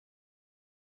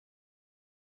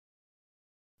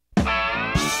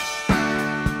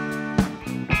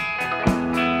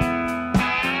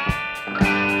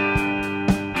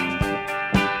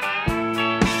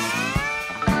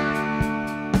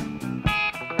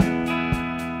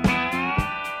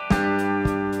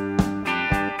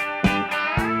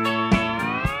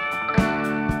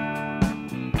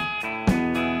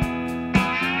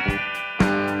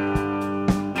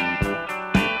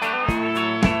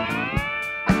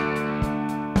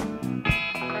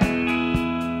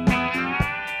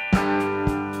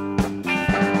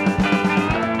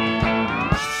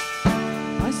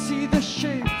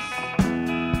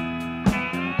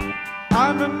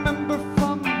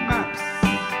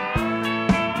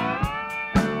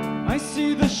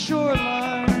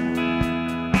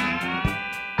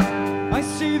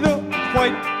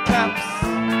white caps,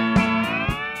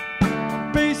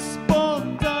 baseball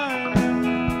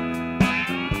diamond,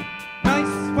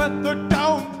 nice weather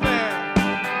down there.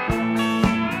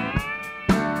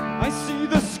 I see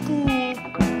the school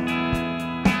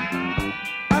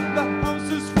and the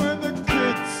houses where the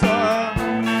kids are,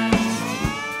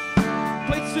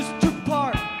 places to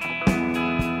park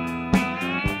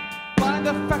by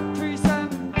the factories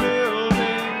and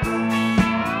buildings,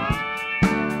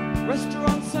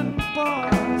 restaurants and bars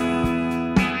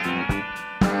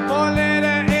for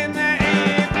later in the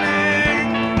evening.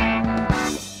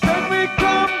 Then we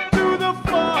come to the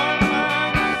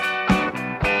farmlands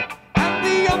and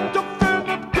the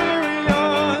undeveloped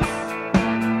areas,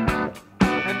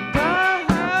 and I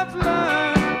have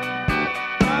learned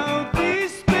how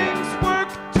these things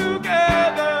work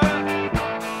together.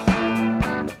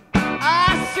 I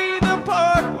see the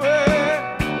parkway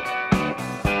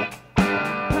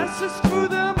passes through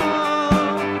them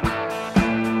all,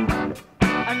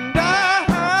 and I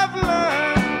have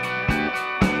learned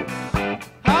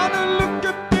how to look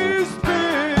at these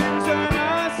things, and I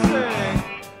say,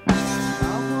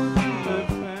 I wouldn't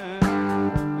live there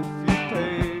if you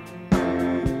paid me.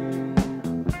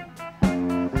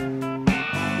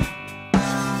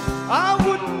 I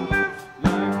wouldn't live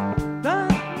like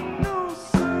that, no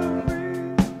siree.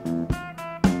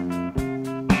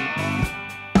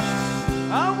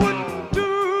 I wouldn't do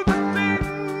the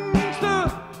things the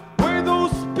way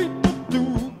those people do.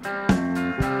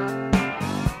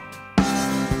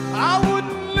 I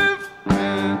wouldn't live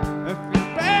there if you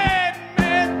paid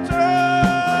me to.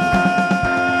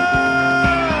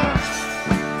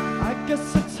 I guess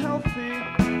it's healthy.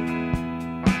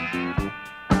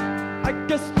 I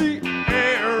guess the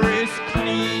air is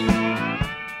clean.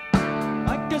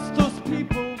 I guess those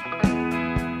people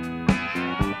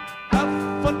have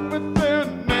fun with their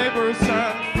neighbors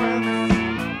and friends.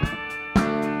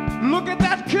 Look at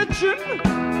that kitchen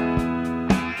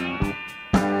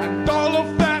and all of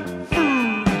that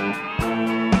food.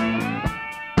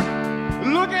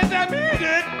 Look at them eat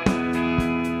it.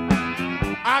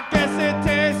 I guess it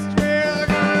tastes real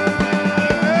good.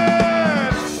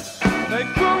 They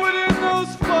grow it in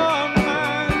those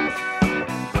farmlands,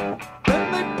 then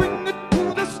they bring it to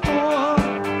the store.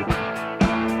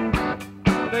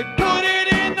 They put it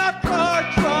in a car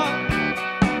trunk,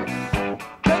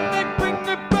 then they bring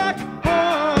it back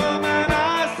home, and I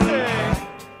say,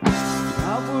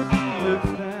 I wouldn't live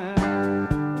there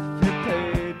if you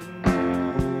paid me.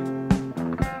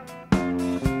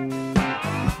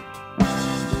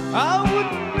 I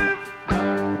wouldn't live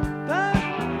like that,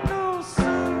 no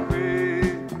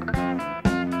siree.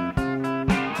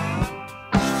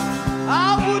 I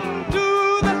wouldn't do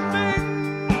the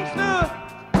things the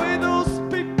way those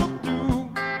people do.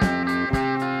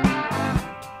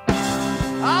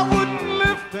 I wouldn't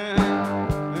live there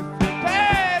if you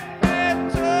paid me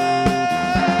to.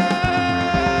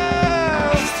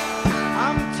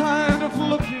 I'm tired of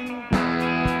looking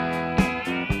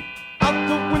out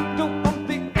the window of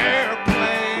the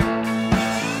airplane.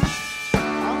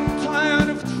 I'm tired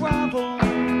of travel.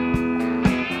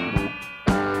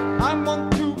 I want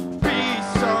to be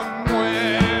somewhere.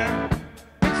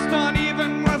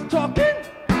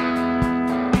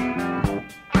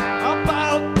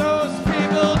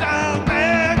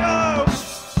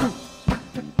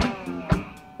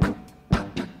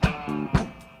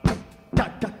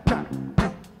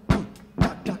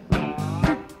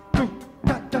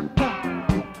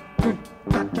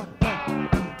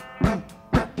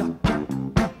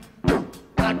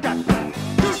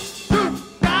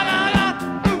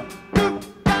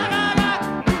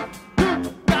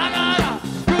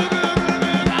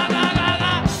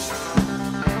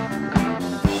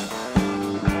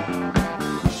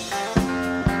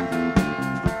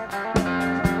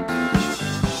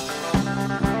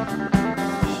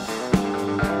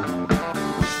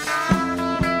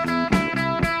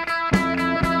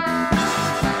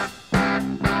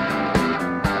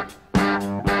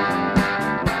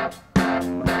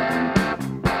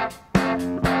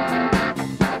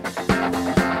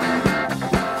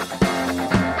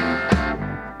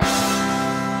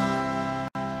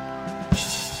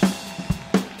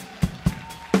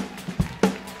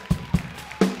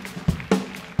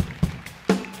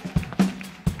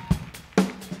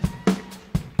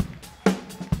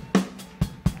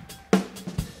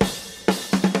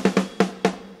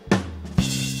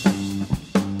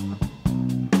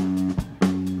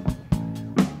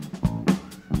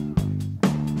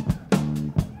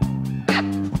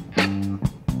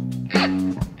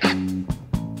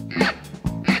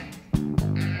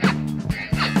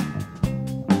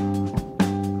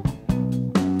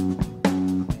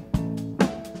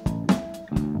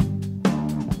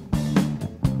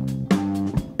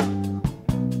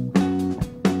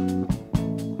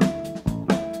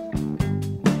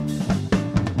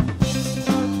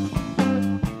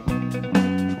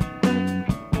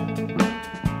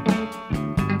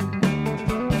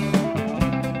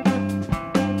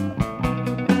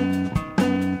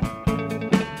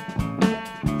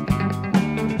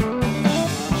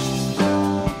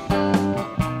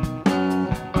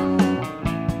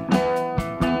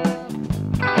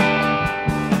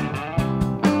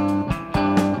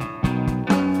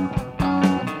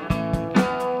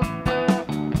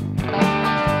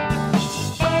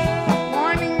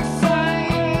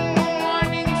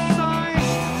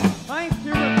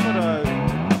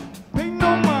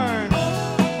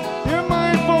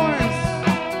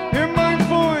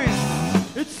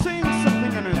 it's saying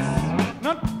something and it's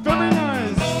not very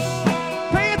nice.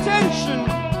 Pay attention.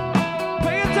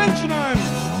 Pay attention. I'm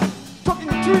talking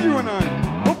to you and I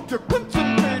hope you're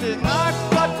concentrating.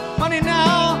 I've got money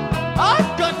now.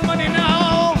 I've got money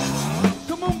now.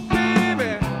 Come on,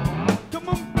 baby. Come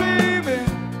on, baby.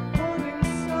 Warning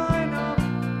sign of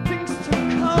things to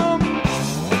come.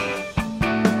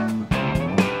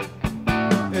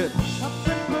 It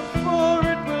happened before,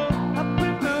 it will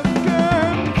happen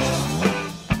again.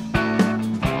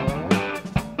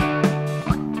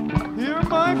 Hear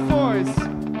my voice.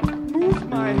 Move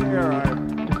my hair. I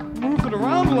move it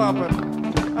around a lot, but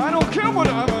I don't care what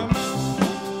I'm.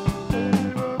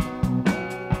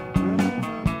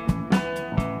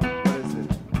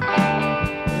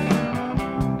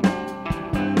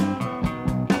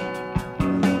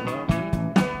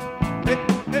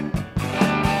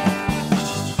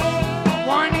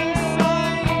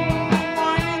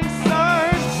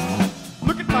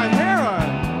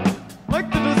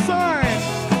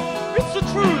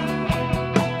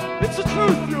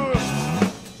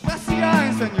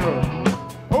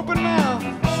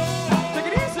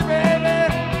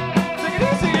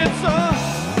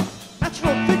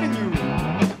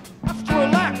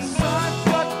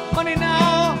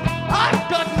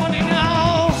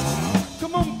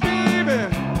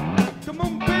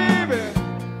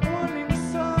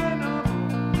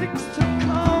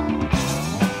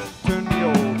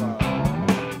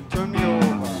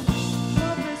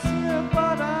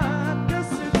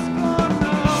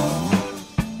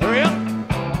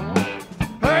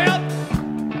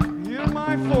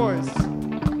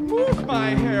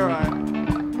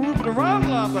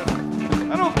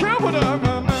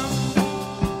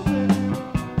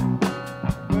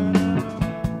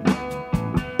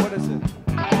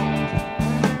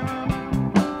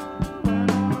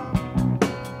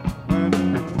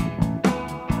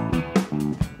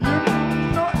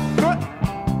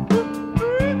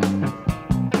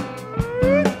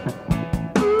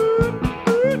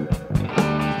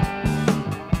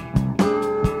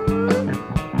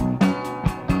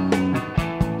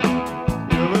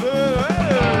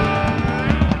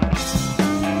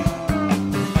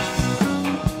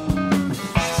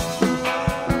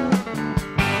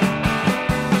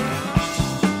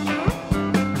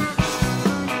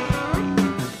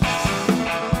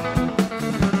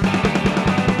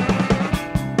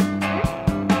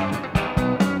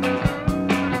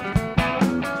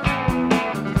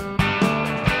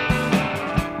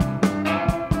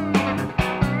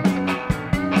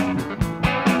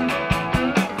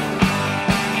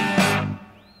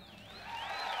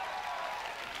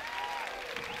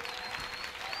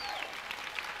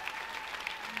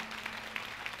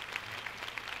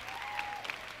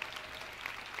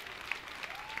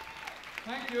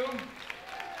 Thank you.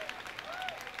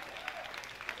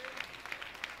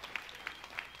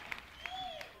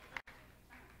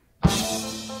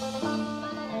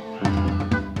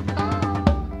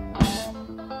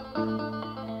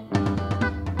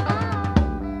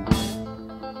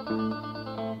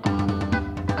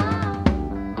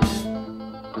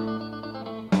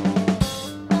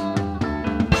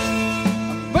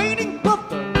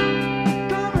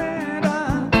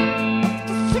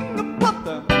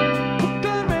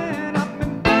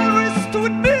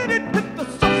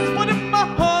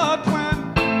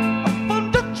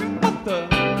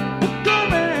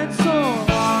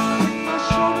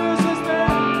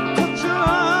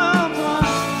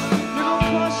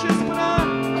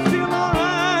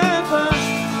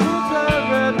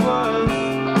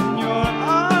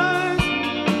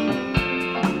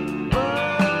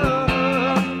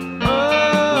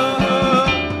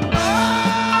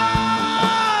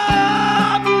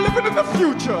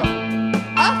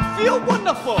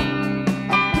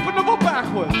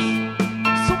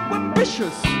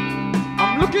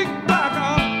 I'm looking back,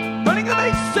 I'm running and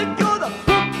I sing you the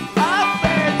book I've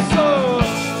made. So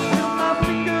feel my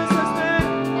fingers as they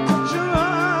touch your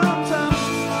arms. I'm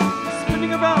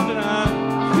spinning around and I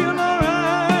feel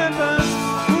alright. But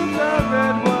what I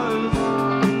read was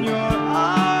in your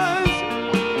eyes.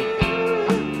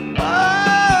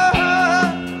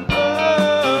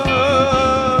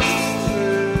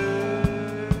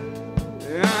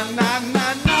 Na na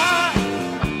na.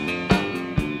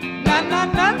 Na na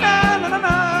na na na na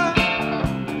na.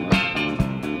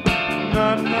 Na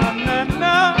na na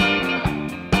na.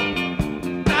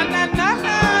 Na na na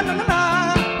na na na.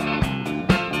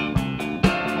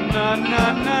 Na na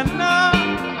na na.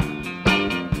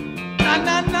 Na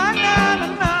na na na na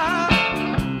na.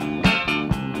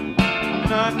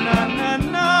 Na na na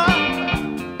na.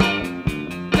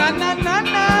 Na na na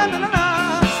na na na.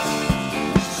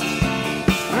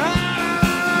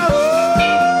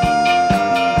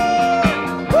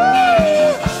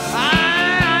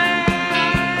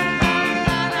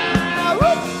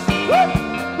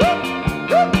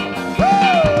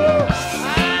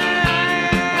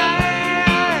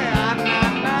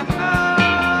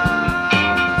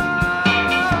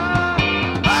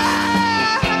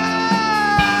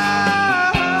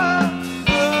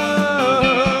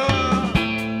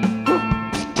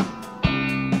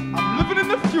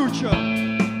 future.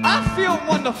 I feel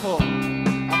wonderful.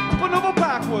 I'm flipping over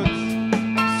backwards.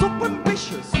 I'm so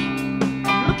ambitious.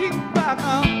 I'm looking back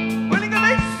now. Willing to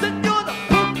make it, you're the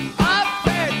hook I've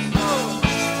had. So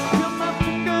feel my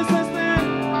fingers as they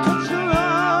touch your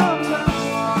arms.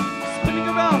 I'm spinning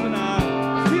around and I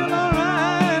feel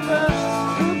alright. The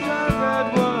look I read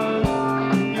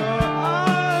was in your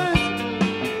eyes.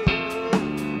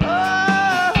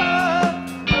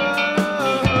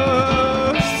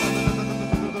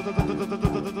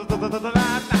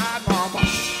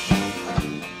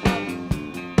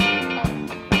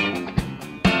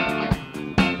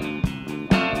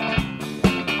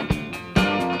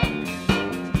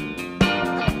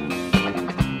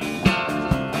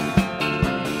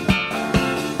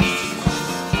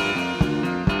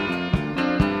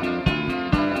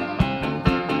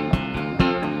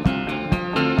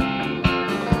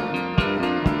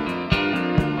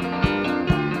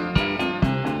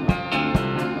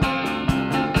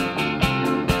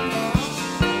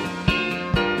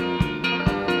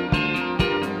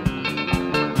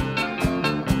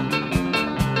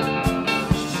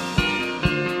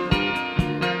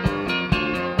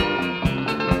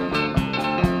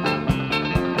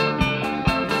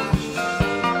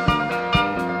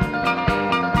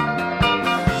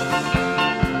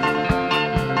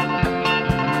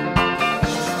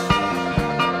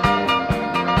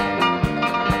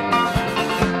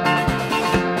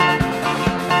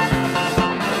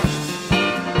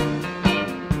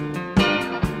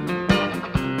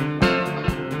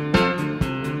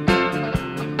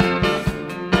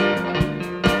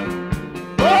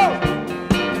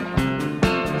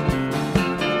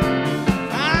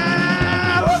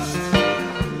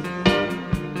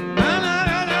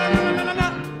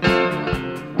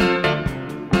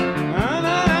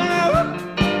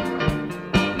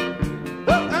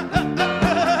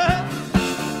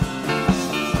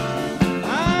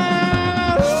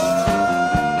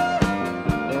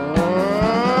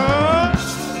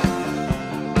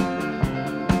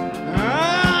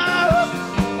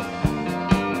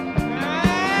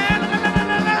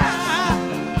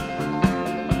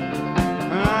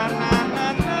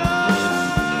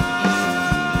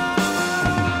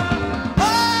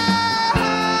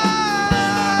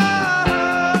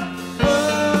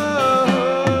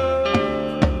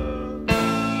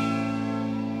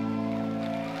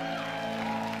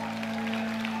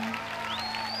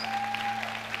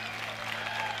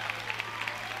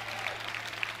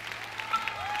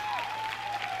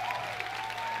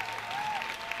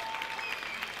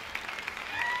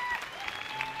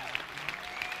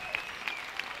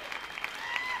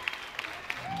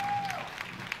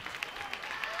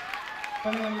 If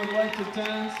anyone would like to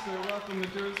dance, they're welcome to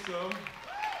do so.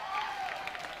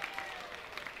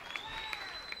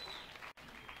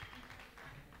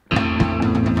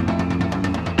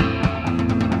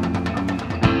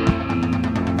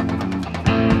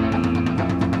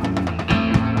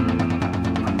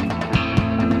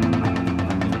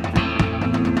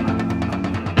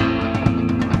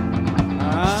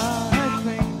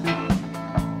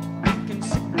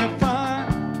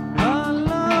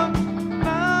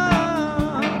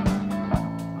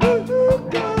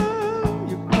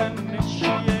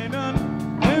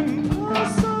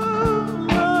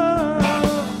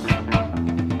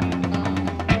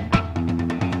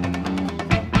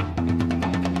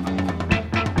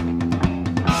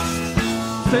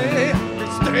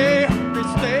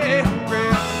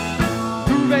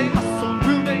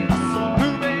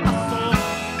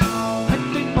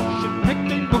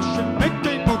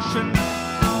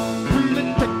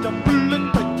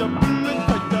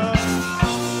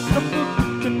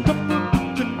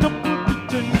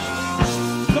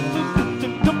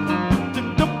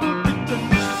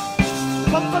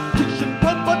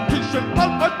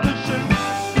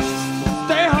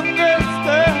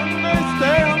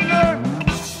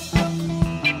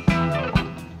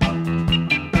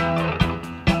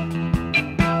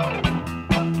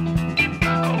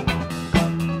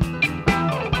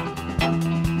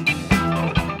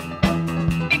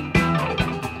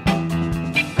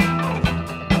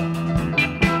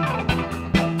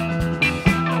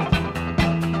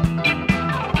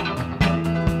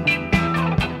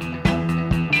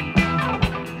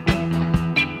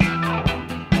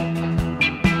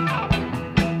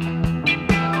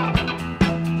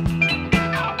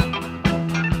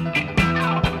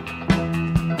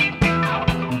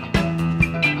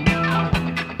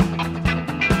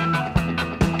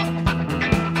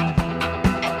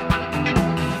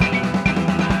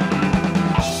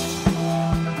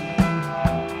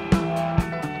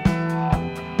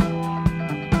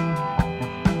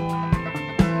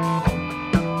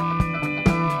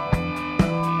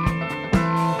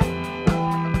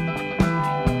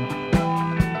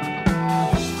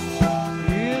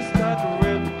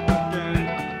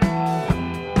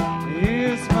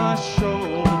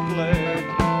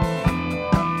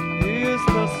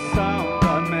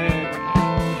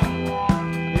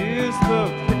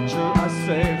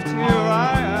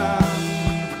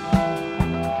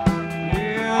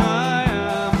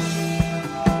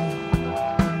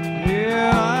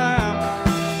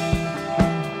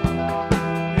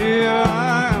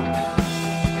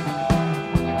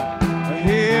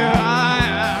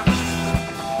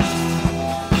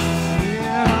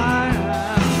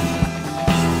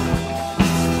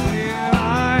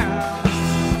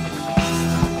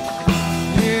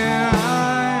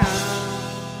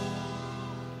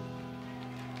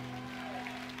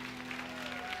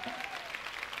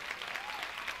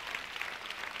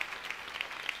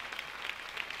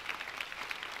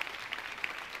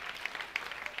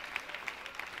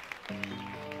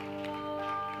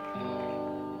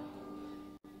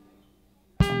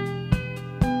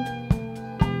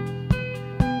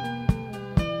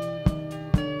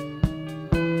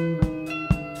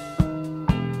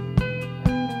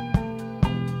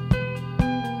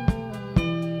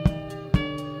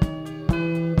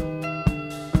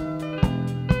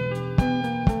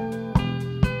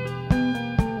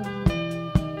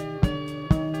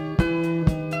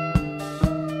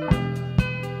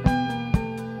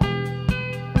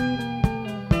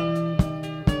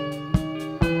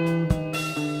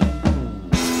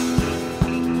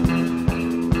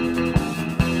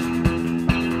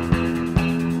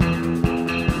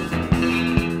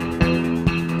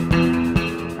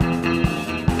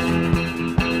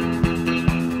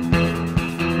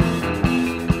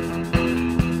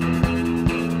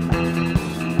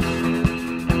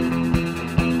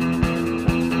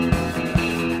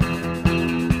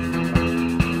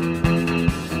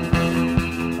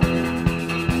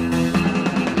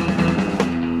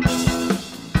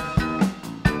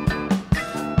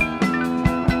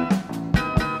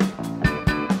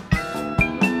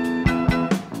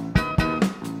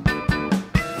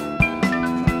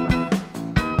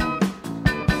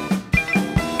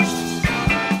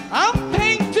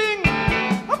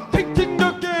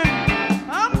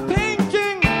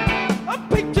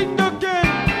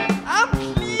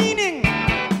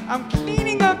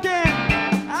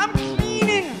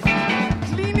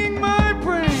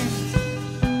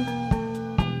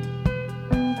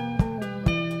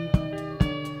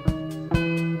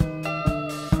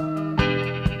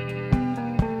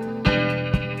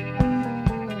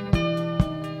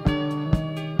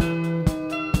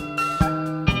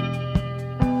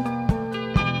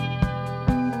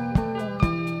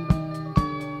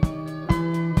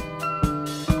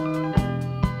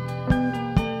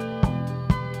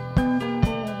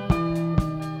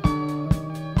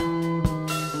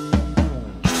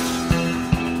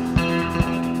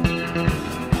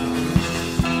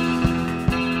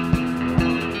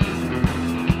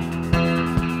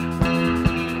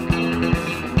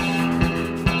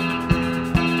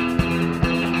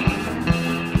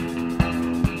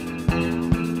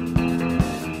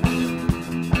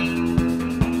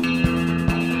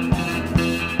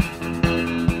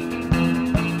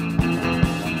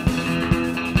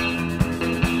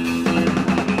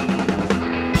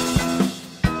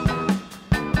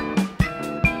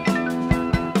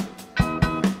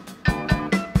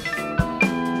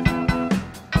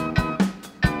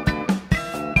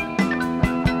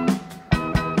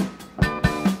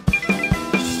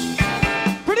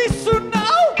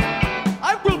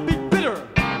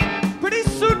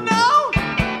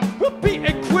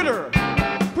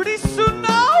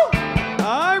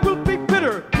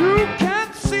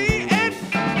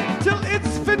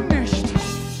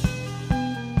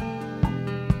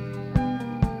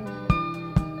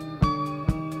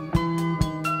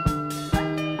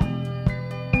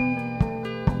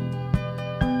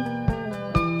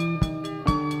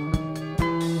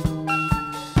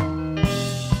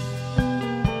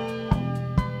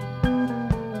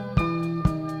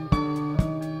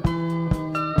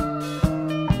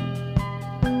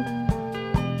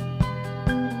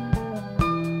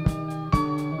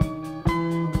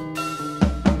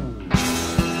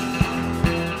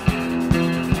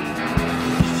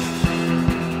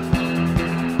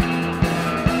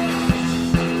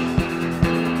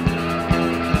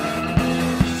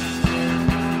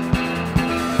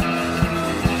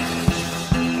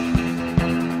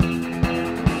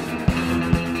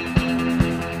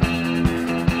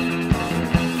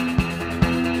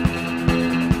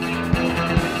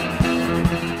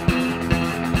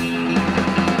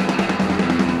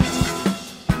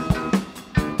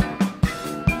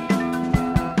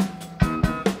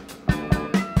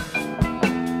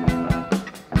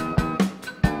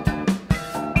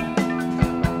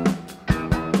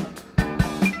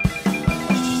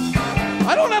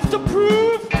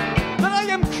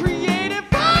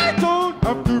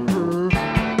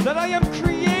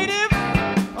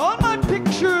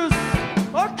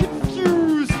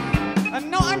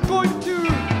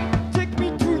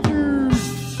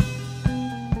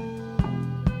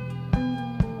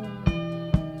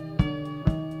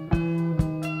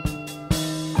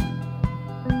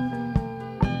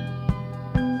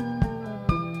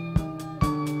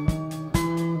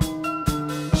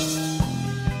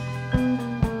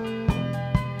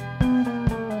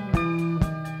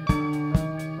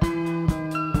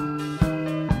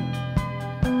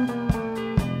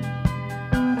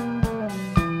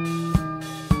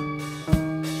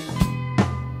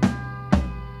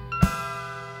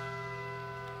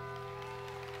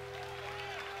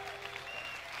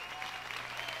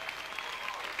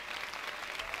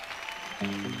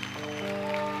 Thanks.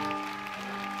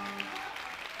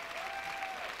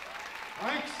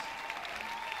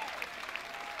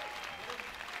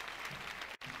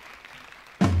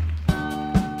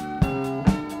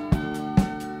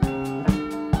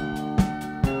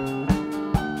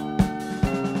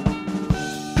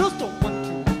 Girls don't want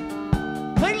to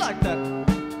play like that.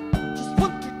 Just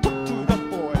want to talk to the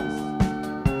boys.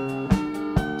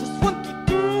 Just want to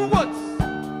do what's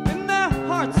in their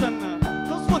hearts, and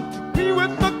girls want to be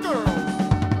with the girls.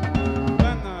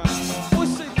 And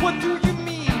boys say, what do you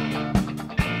mean?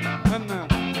 And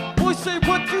boys say,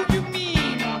 what do you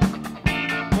mean?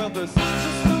 Well, there's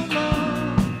just no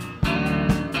love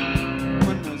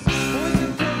when there's boys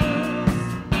and girls.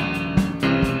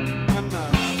 And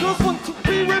girls want to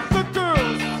be with the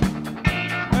girls.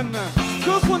 And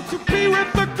girls want to be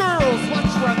with the girls.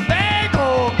 Watch where they go.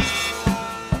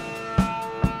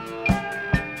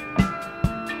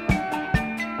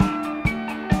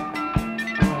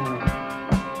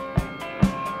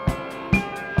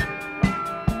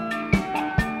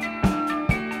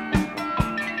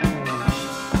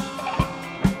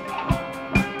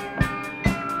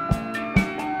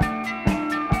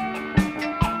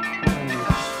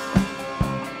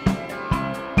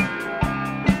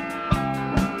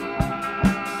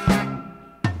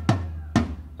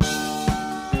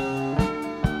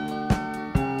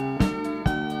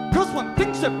 Girls want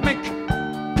things that make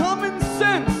common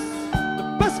sense, the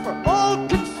best for all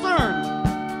concerned.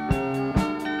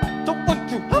 Don't want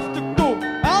to have to go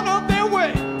out of their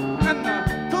way. And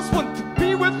girls want to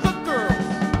be with the girls.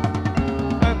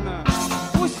 And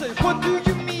boys say, what do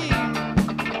you mean?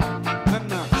 And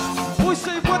boys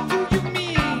say, what do you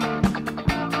mean?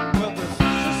 Well, there's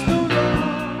just no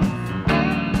love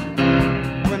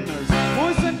when there's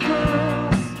boys and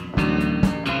girls.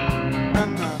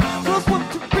 And girls want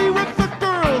to be with the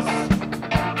girls.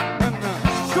 And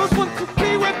girls want to be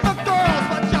with the girls.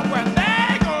 Watch out where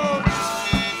they go.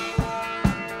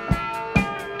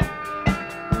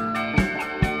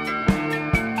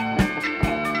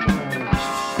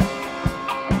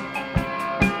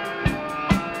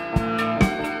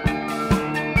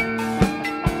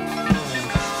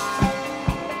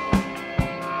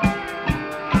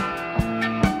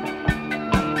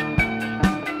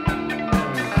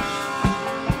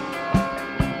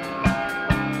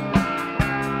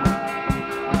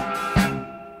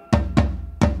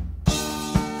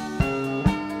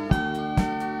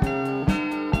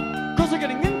 Girls are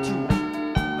getting into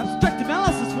abstract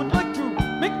analysis, would like to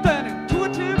make that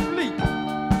intuitive leap.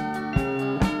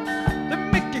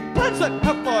 They're making plans that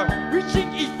have far-reaching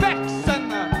effects,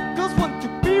 and girls want to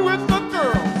be with the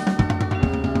girls.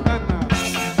 And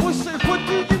boys say, what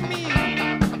do you mean?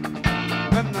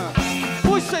 And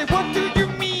boys say, what do you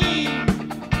mean?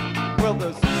 Well,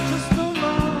 there's just no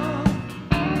love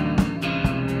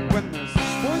when there's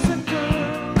boys and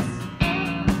girls.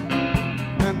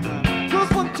 And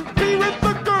girls want to be with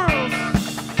the girls.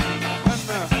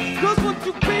 And girls want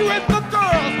to be with the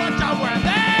girls. Watch out where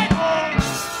they go.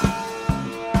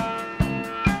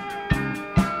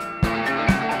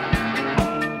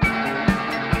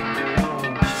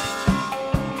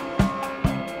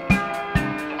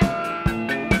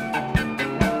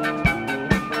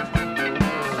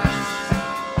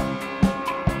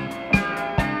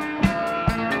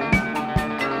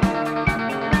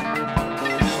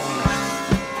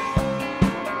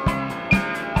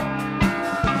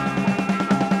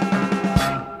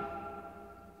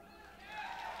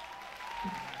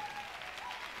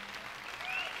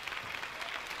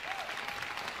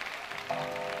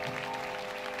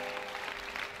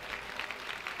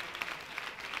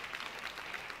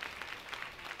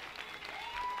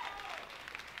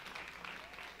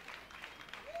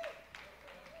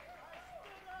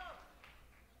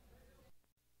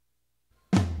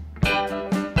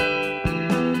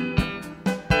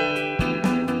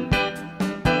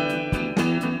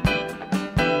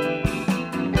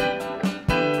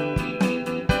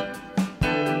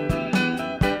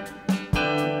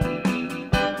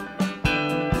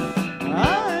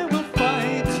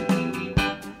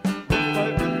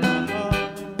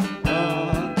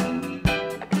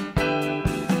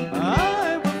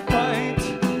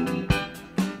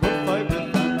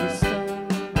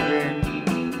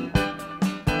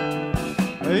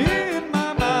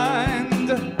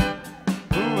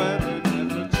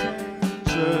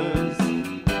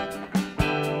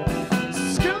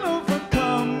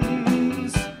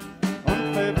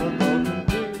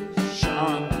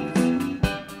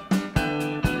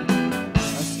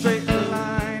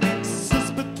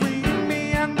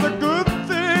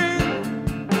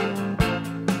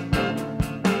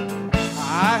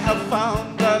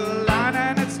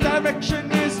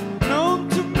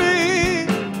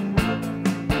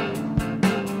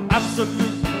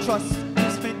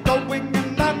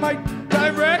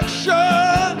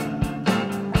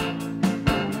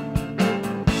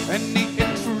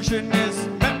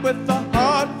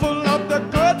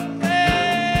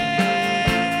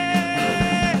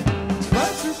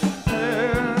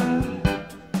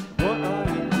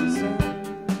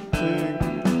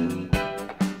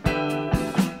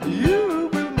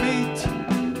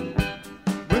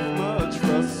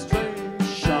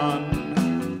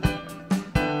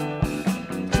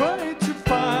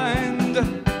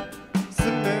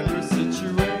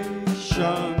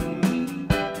 solution.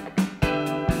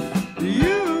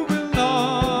 You will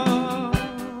always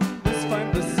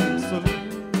find the same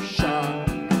solution.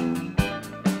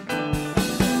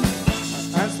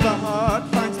 As the heart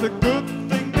finds the good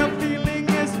thing, the feeling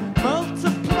is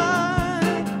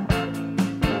multiplied.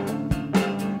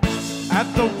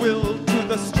 Add the will to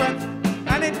the strength,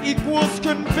 and it equals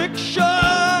conviction.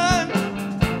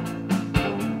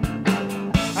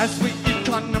 As we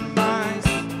economize,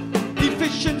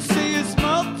 efficiency is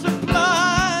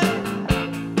multiplied.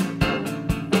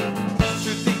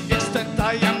 To the extent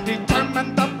I am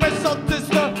determined, the result is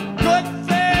the good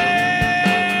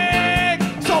thing.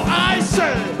 So I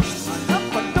say, I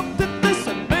have adopted this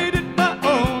and made it my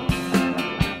own.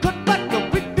 Cut back the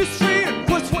industry and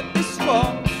push what is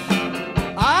wrong.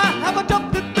 I have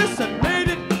adopted this and made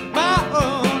it my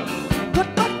own.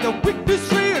 Cut back the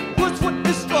industry and push what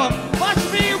is wrong. Watch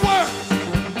me work.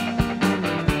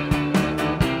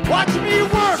 Watch me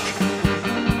work.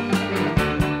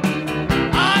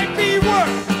 I be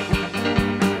work.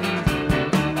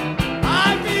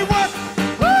 I be work.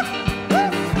 Woo, woo.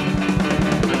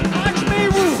 Watch me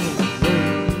work.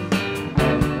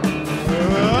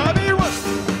 I be work.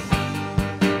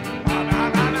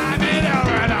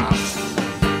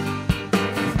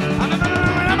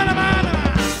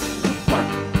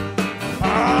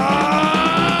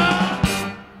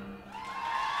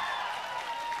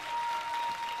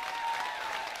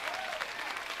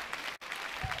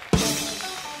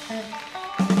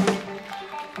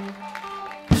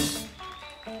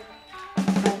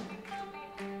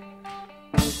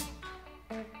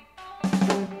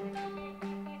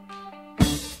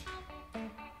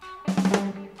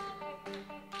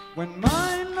 When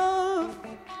my love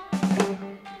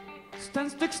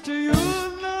stands next to your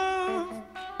love,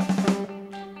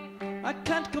 I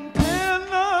can't compare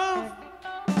love.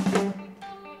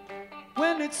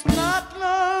 When it's not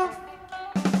love,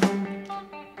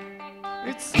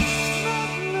 it's not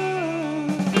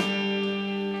love.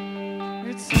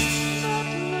 It's not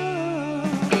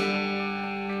love.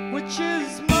 Which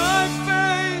is my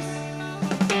face,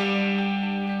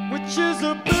 which is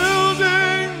a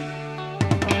building,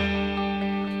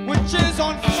 which is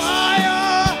on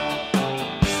fire,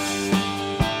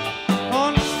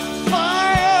 on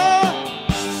fire.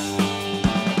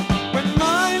 When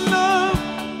my love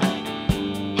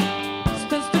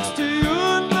stands next to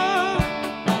your love,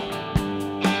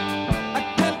 I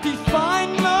can't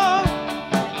define love.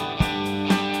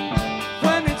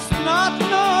 When it's not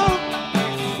love,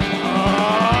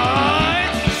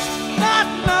 it's not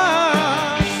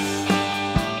love.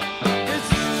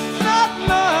 It's not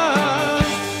love.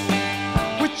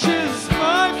 Which is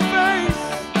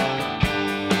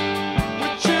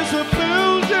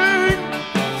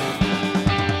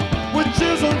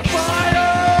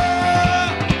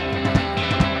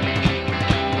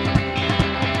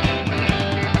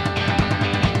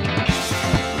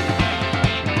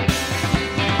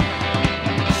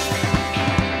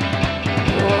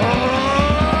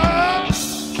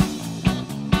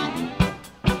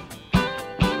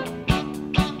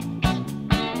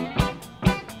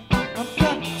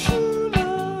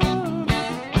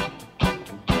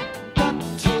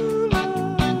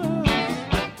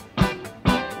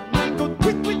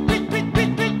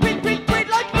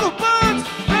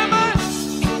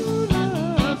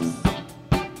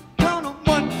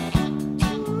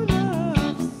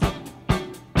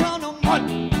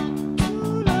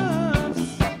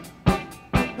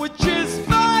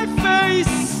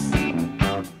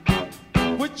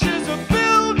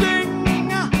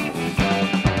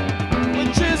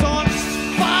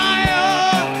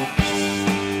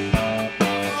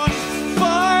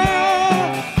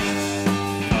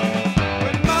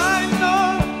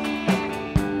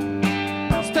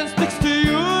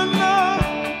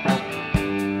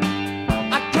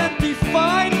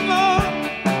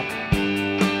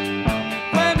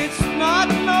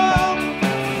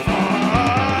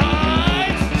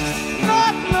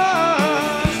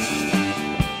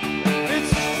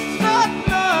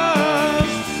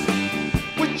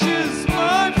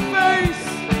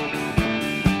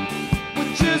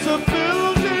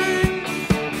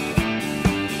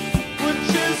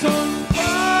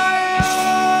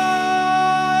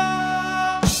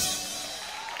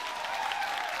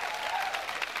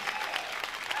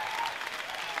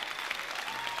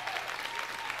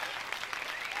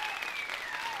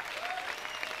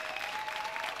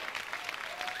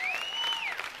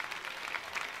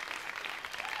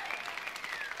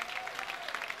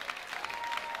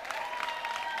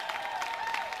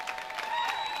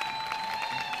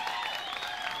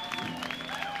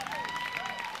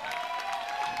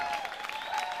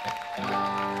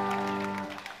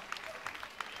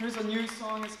Here's a new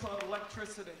song, it's called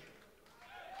Electricity.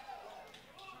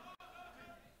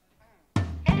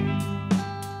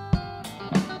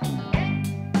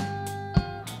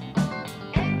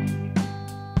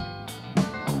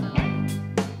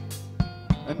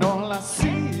 And all I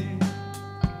see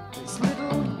is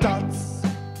little dots.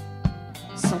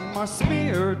 Some are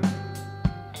smeared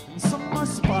and some are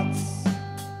spots.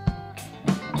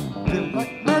 Feel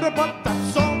like murder, but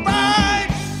that's alright.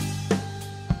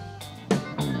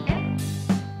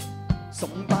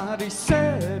 Somebody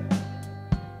said,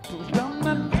 turn down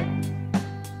the light,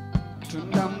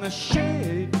 turn down the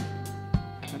shade,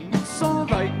 and it's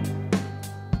alright.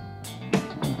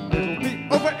 It'll be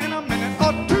over in a minute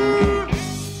or two.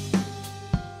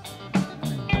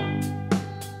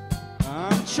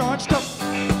 I'm charged up,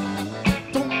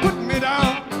 don't put me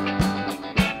down.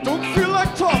 Don't feel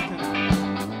like talking,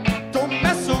 don't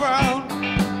mess around.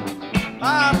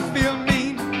 I feel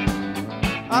mean,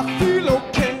 I feel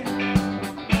okay.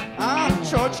 I'm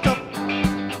charged up,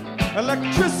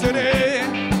 electricity.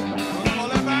 Don't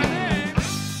call it my name.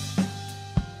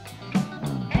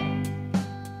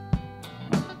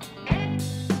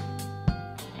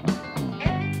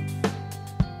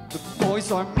 The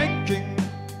boys are making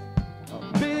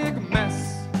a big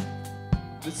mess.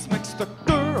 This makes the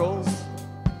girls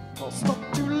all stop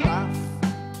to laugh.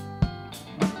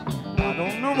 I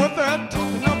don't know what they're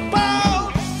talking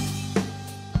about.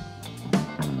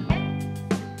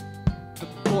 The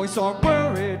boys are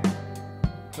worried,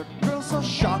 the girls are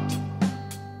shocked.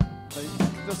 They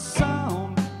make the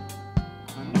sound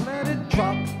and let it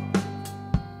drop.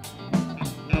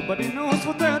 Nobody knows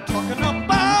what they're talking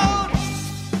about.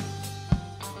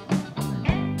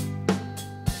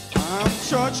 I'm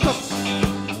charged up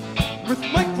with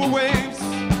microwaves.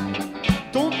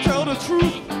 Don't tell the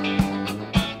truth,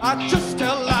 I just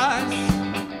tell lies.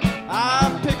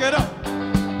 I pick it up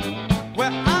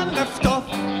where I left off.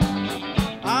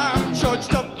 I'm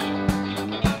charged up,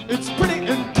 it's pretty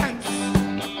intense.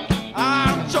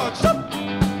 I'm charged up,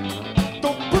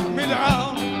 don't put me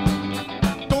down.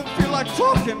 Don't feel like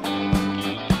talking,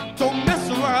 don't mess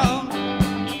around.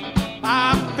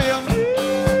 I feel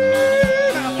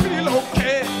mean, I feel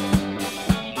okay.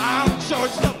 I'm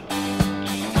charged up,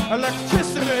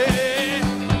 electricity.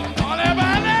 Call it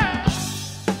by name.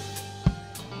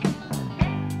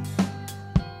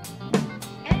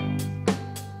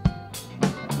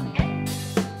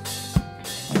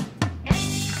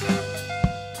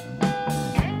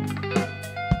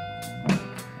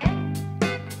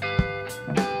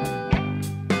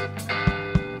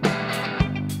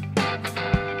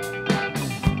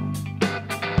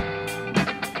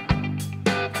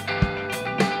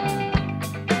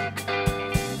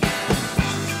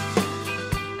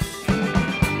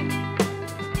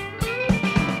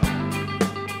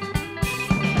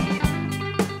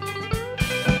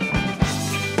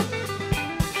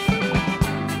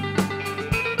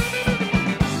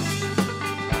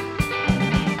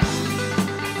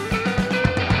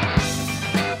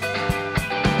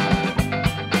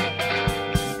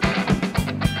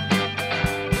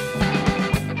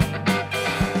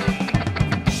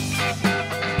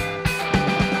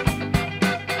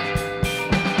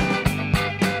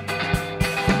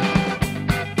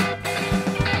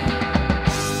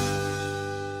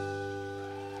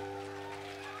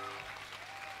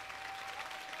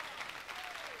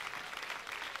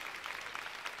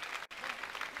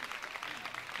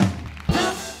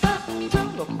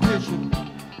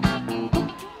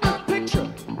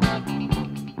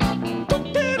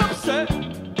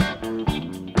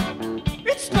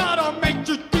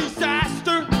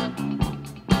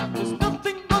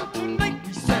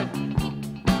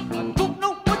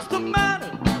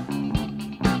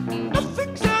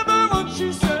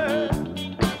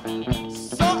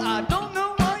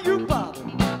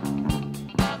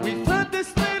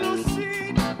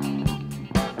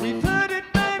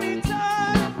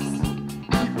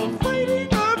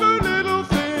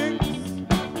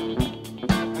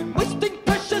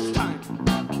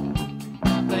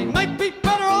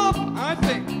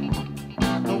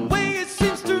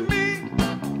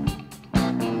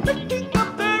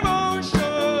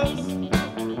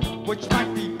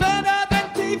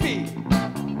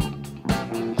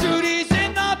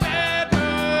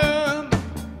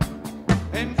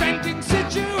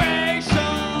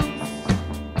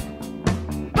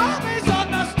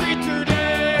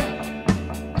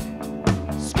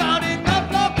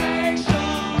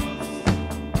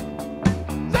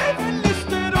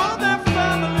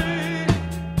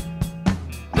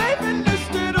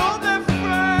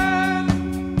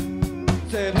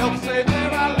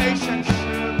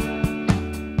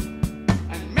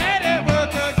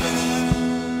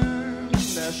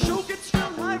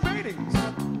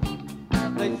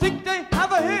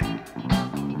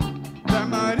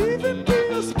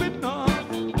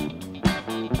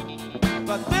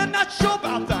 not sure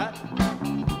about that.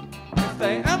 If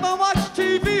they ever watch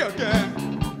TV again,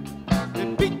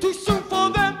 it'd be too soon for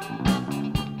them.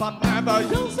 But never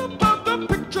yells about the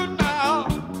picture now.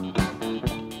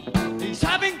 He's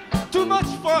having too much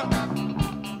fun.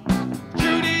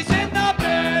 Judy's in the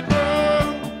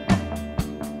bedroom,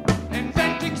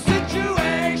 inventing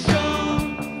situations.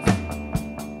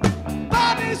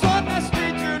 Bobby's on the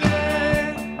street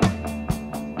today,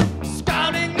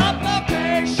 scouting up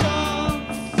locations.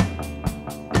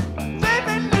 They've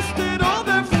enlisted all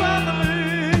their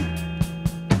family.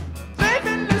 They've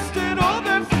enlisted all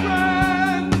their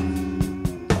friends.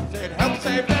 It helps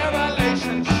save their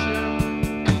relationship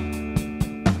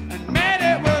and made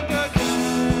it work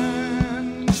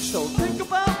again. So think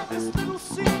about this little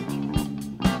scene,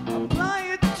 apply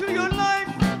it to your life.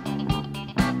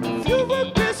 If you were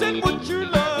missing what you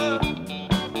love,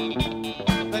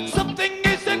 then something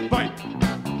isn't right.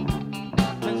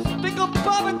 Just think of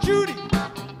Bob and Judy,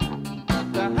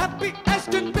 they're happy as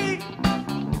can be,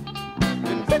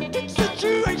 inventing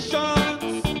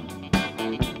situations,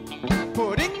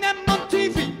 putting them on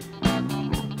TV.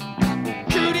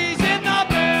 Judy's in the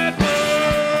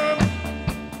bedroom,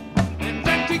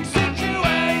 inventing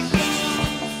situations.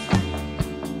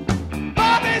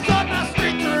 Bobby's on the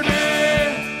street today,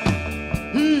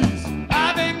 he's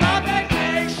having a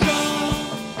vacation.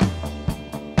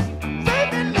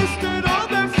 They've enlisted all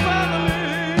their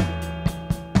family.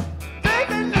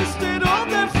 They've enlisted all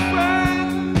their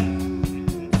friends.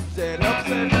 It helps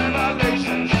in their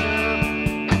relationship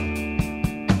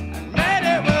and made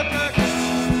it work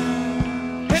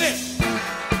again. Hit it!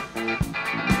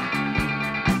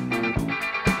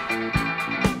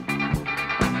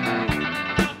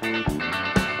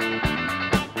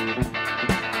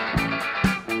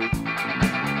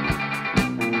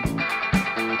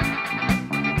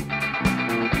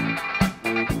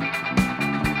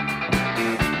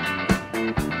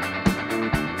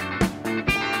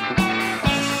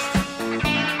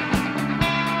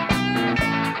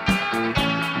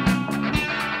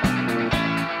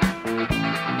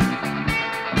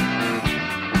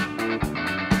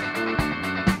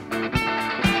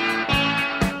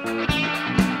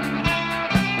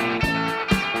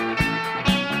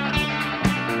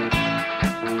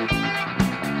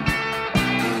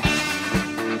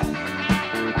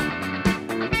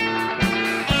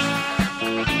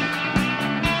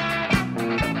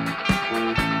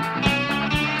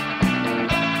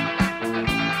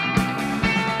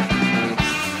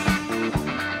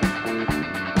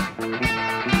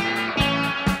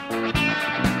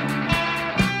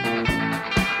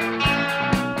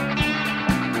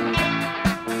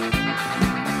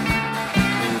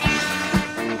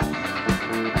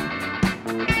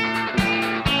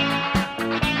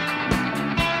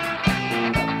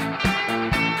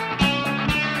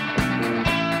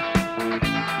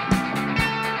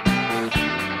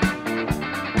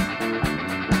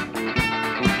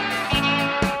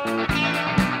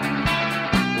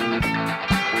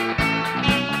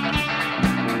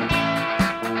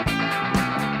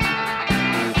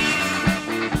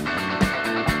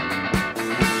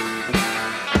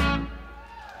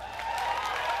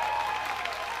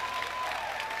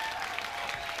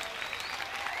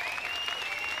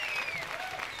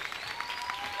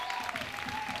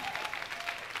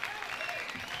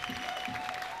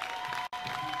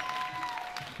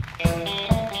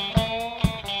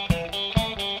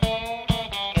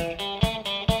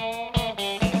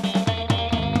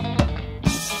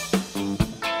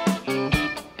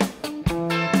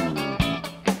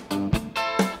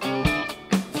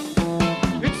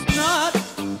 It's not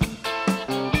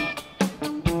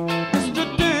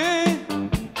yesterday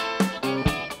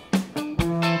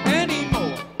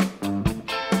anymore.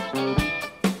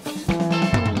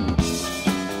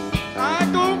 I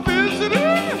go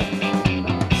visiting,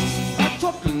 I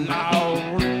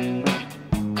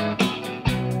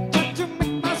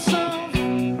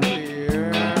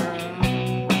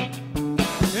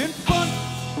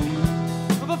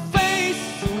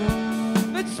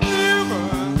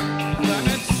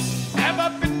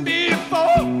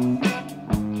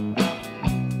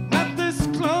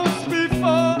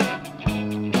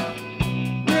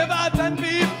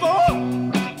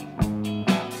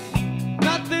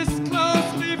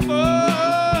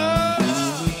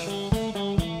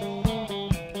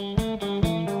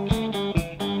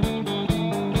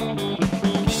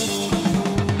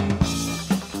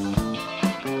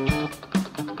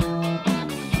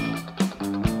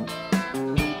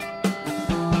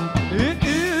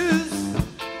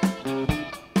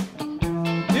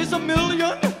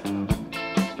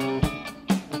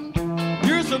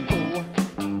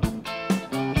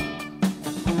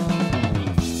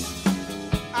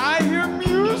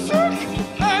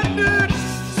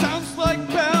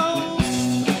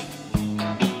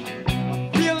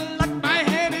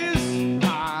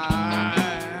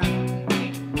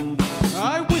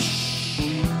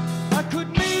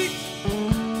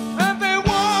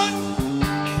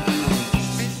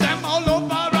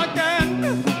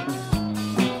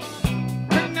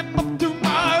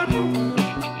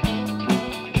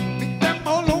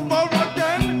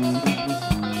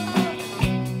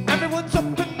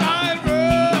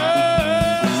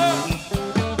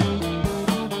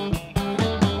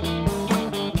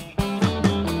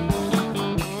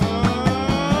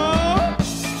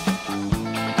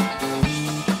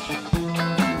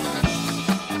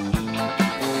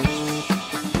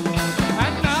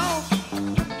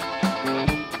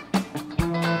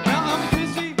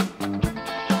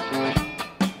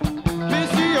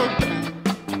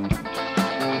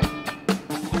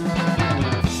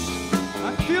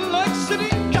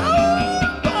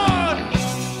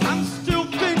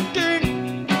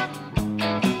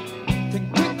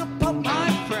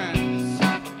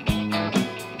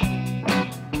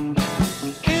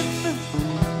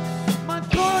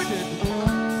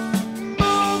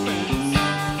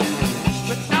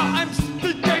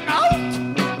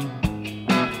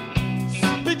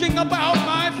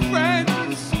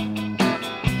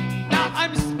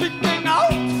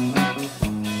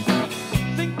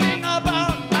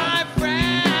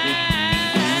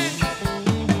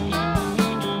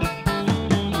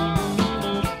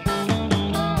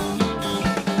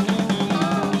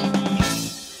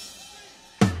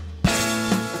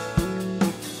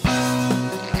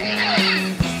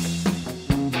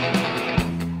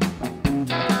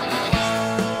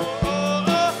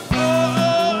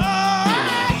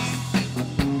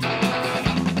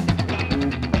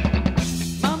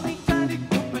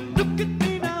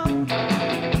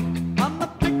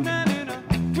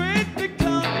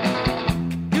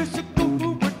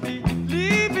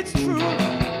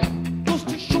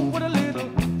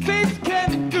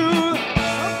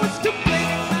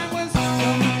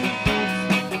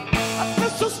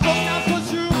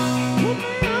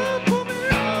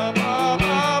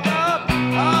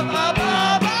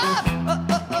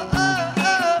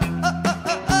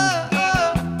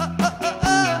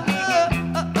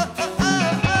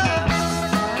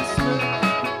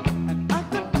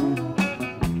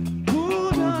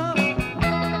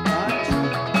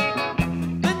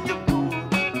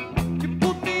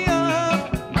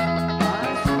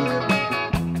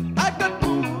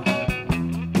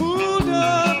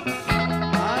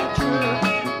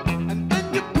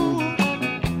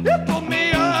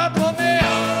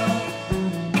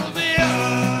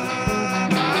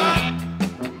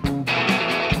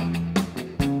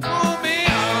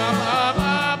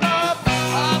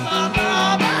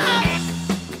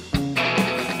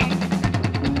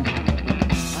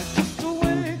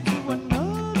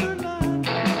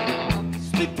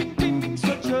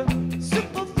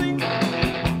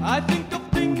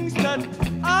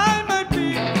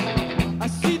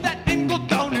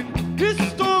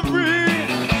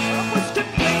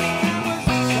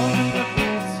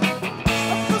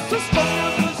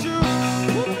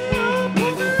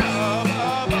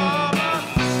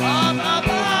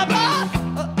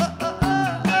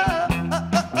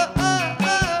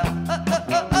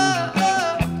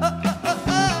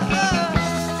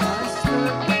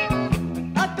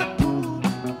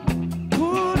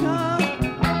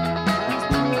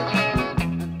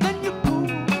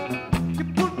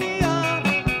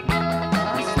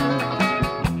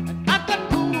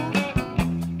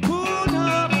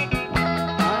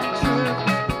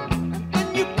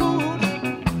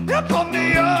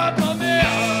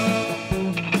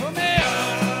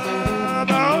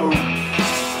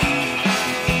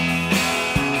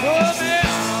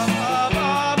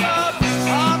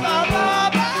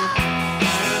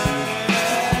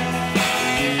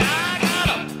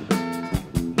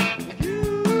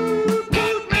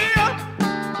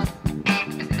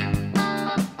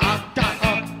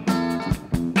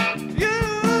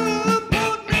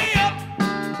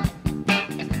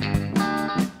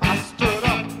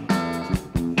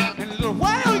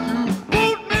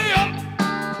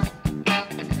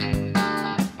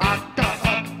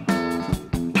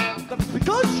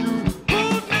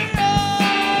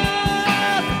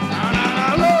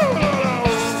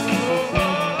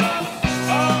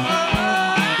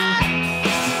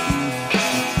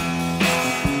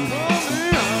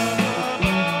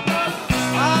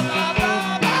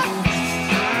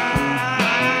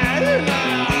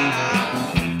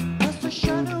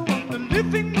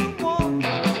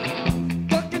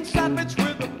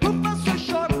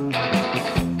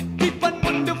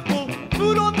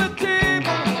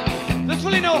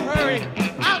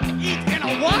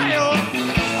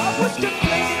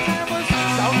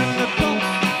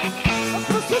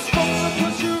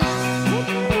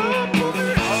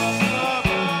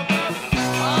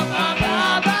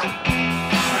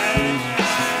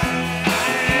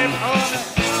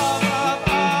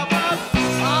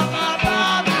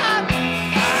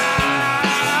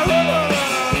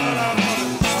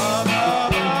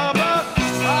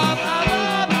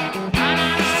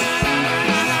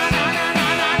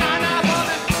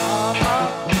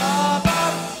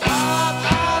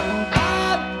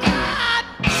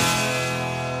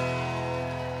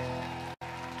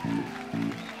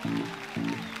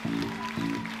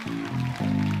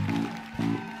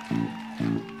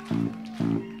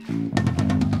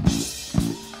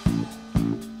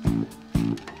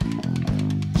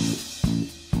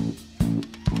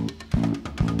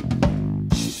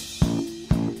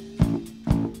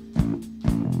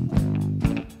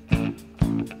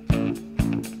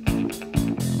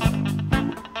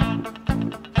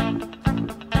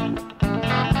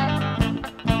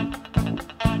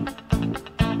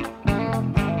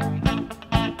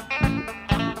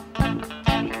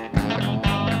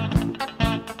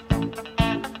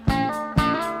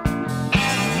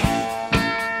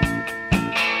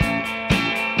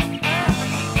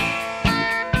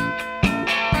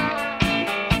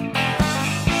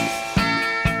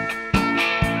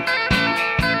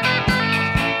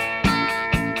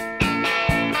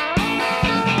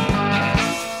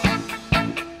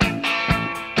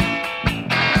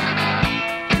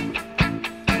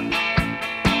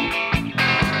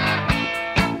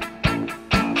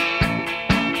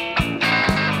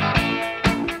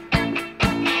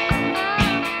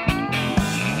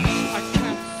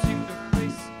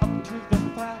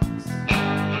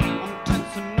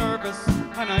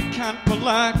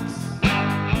relax.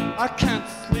 I can't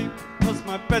sleep because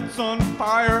my bed's on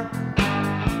fire.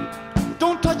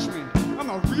 Don't touch me, I'm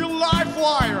a real live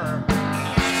wire.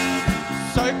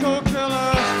 Psycho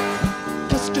killer,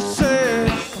 qu'est-ce que c'est?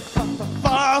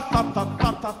 Fa, fa, fa,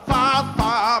 fa, fa, fa,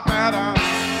 fa, better.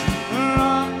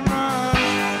 Run, run,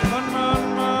 run, run,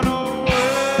 run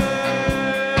away.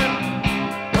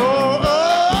 Oh,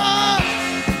 oh,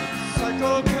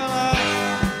 psycho killer,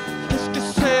 qu'est-ce que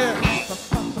c'est? Fa,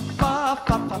 fa, fa,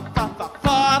 fa, fa, fa, fa,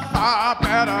 fa, fa,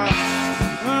 better.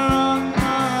 Run,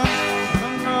 run,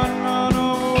 run, run, run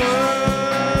away.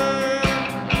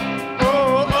 Oh,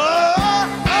 oh,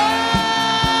 oh,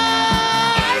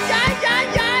 yeah, yeah,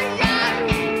 yeah, yeah.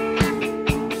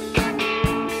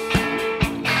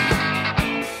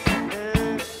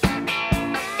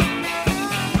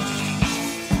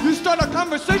 You start a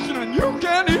conversation and you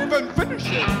can't even finish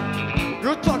it.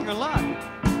 You're talking a lot,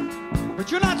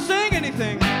 but you're not saying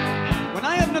anything. When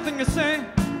I have nothing to say,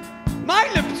 my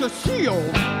lips are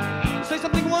sealed. Say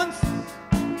something once,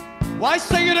 why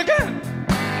say it again?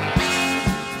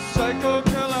 Psycho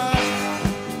killer,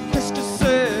 qu'est-ce que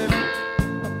c'est?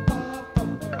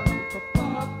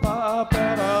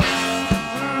 Better.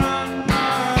 Run,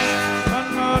 run, run,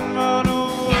 run, run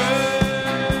away.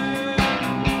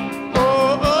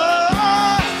 Oh,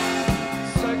 oh,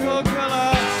 psycho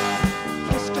killer,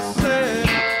 qu'est-ce que c'est?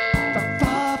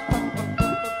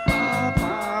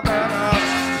 Better.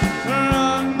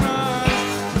 Run, run,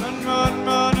 run, run,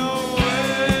 run away.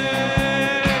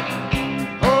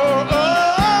 Oh, oh,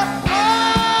 oh,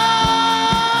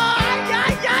 yeah,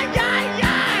 yeah, yeah,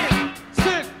 yeah.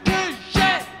 C'est que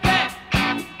j'ai fait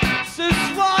ce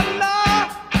soir-là.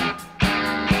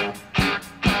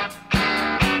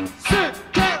 Ce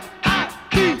que a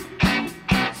dit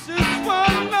ce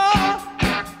soir-là.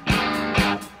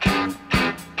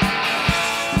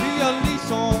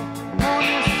 Réalisons mon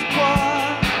espoir.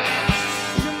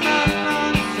 Je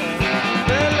m'avance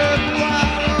vers le droit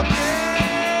au pied.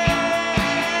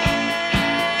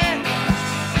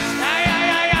 Aïe,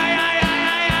 aïe, aïe, aïe, aïe, aïe,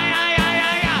 aïe, aïe, aïe,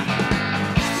 aïe, aïe.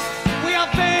 We are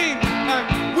vain and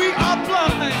we are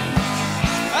blind.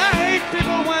 I hate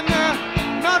people when they're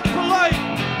not polite.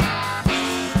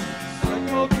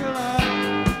 Psycho killer,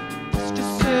 qu'est-ce que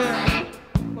c'est?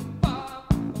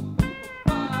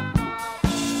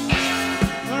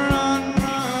 Run,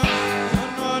 run,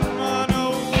 run, run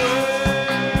away.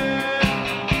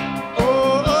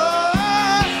 Oh,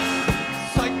 oh,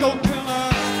 psycho killer,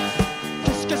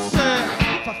 qu'est-ce que c'est?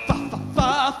 Fa, fa, fa, fa,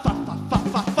 fa, fa, fa,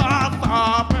 fa, fa, fa,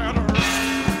 better.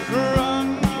 Run,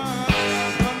 run,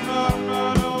 run, run,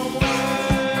 run away.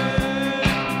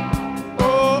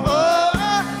 Oh, oh,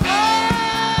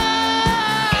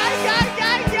 yeah,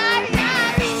 yeah, yeah, yeah.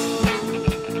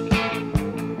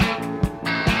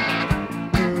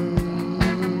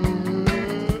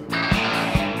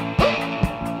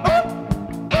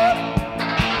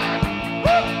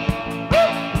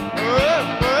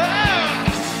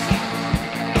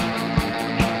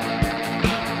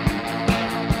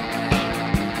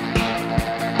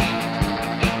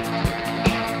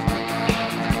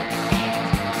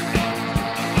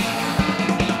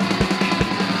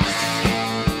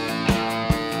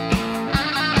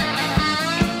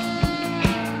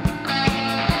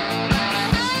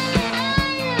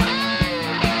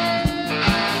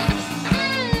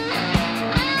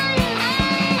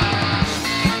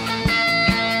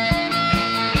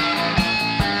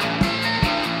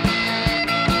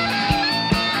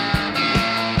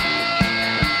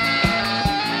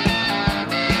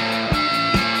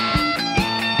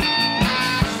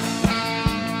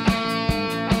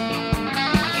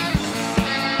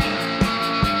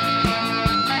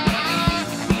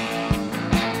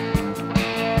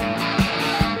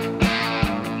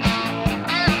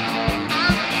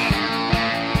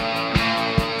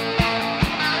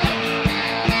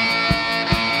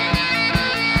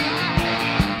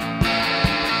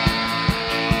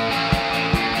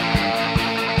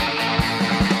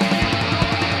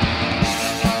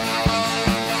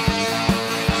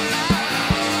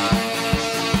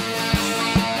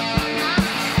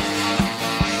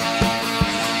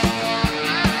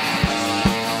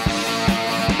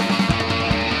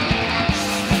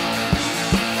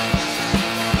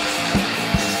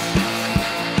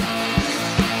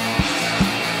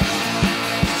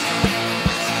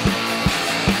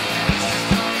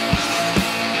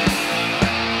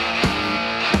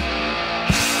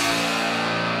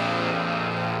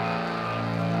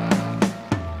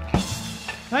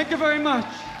 Thank you very much.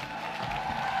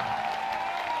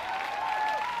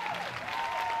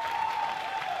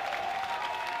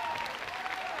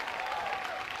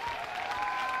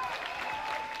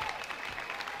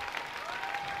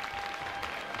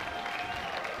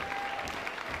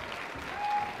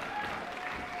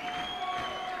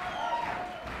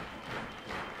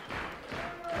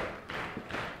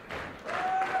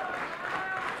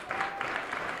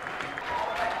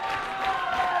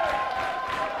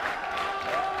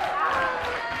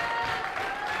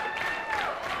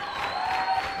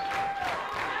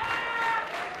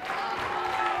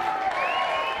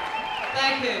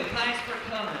 Thank you. Thanks for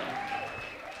coming.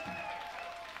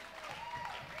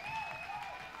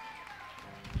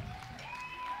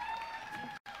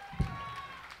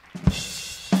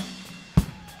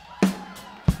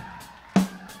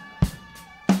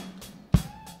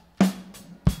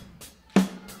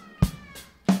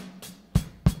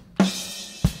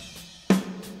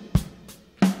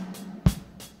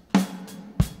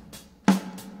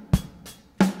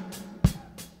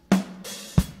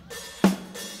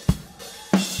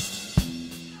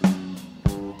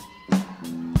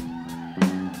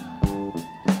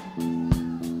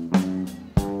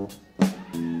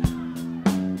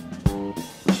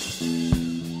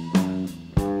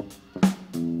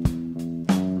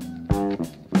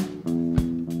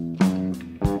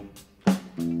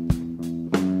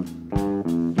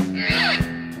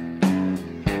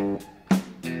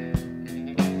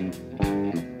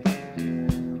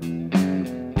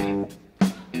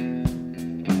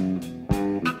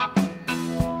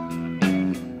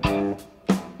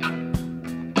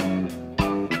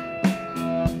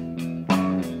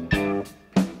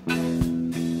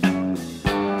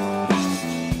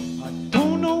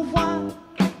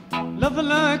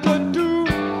 Like I do,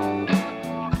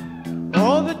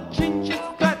 all the changes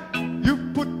that you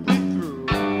put me through.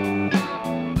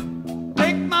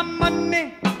 Take my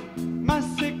money, my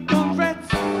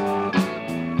cigarettes. I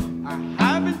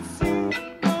haven't seen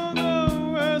all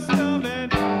the worst of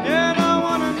it yet. I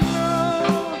wanna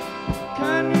know,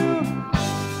 can you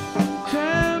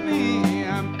tell me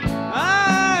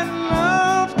I'd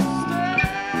love to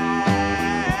stay?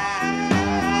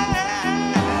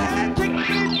 Take me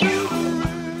to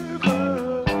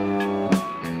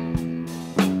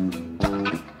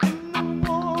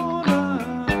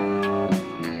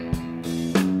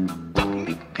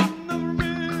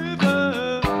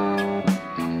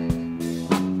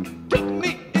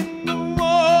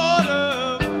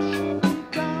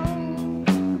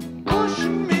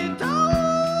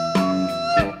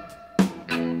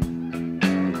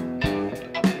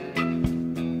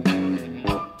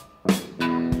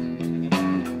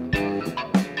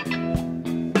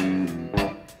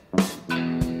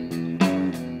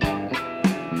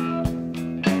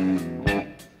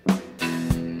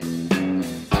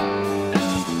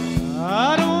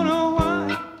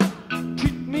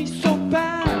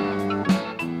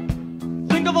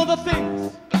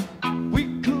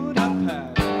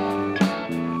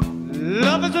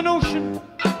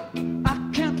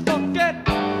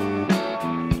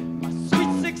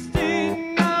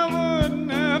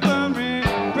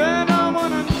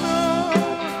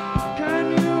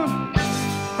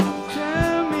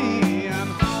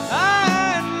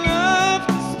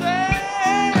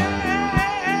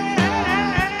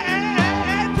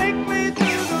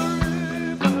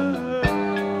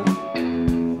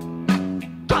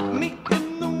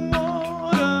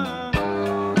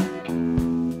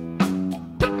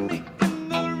me in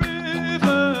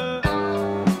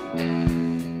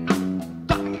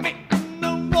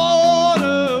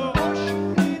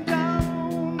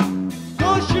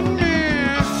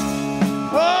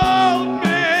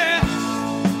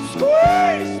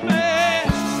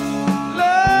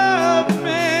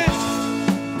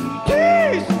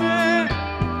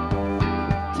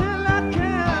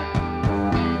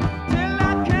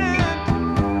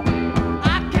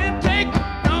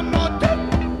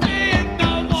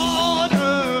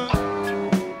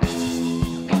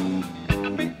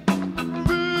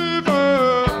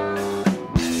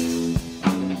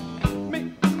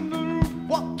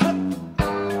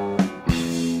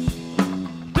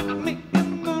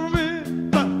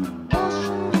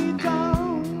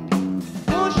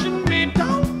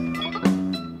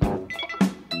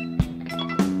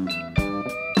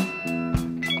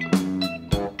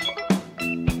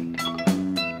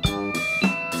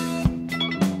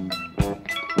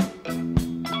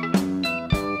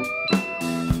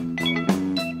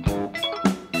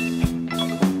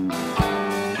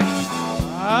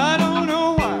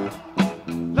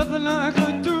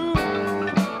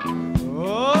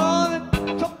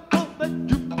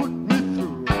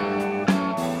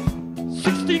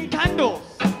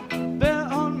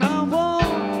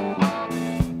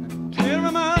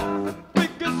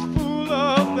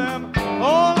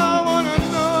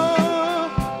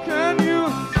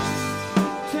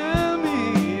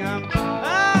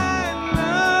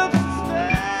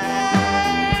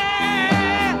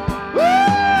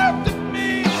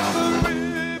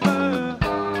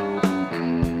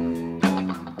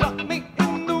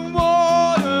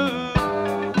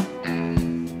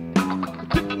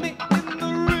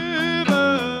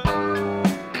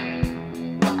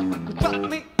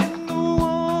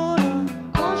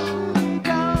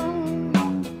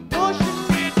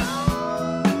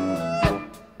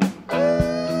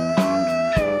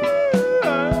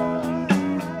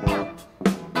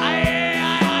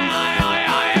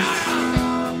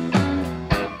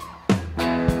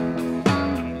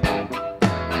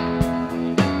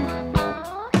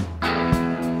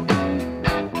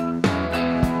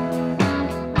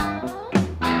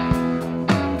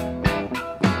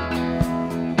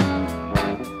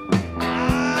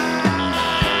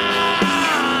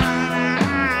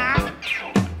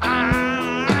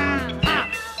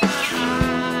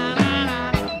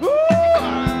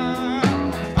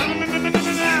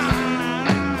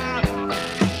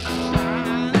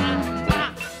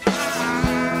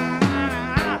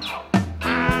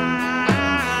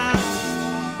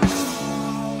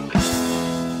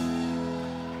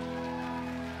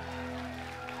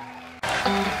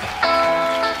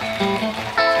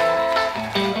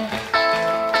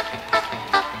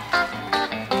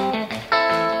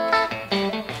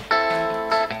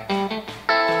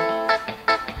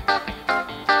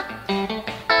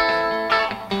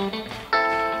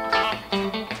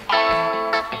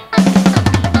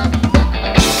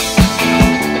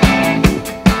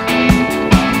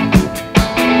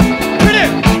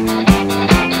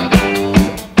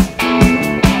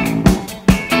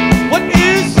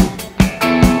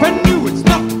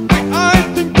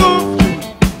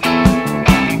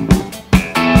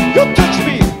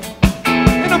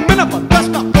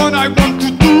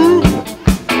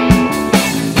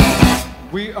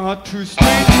are two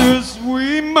strangers,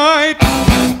 we might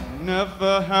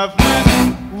never have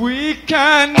met. We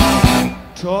can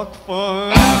talk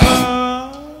forever.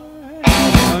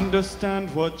 I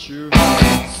understand what you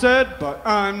said, but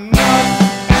I'm not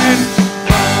in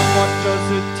love. What does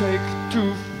it take to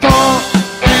fall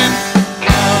in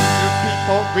love? Do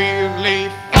people really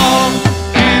fall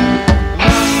in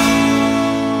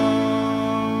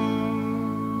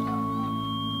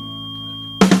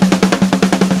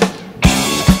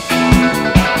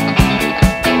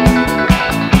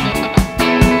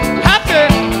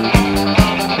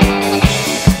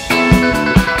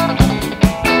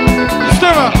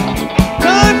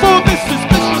time for this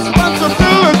suspicious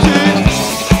responsibility.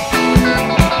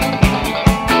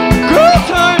 Girl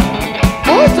time,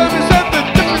 boy time, is that the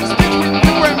difference between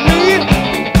you and me?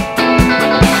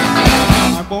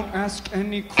 I won't ask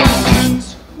any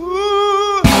questions.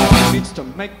 Who needs to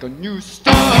make a new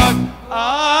start?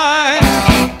 I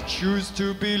choose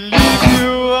to believe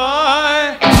you.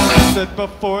 I said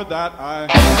before that I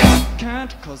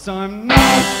can't, 'cause I'm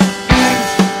not in.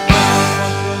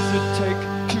 What does it take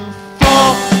to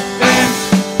fall in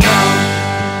love?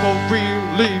 People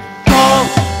really fall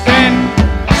in.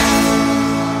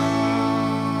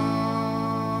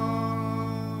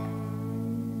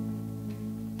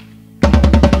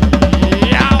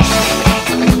 Yeah.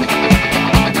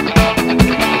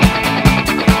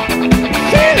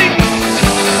 Feelings.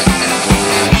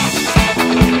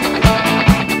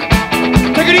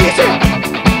 Take it easy,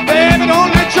 baby.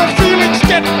 Don't let your feelings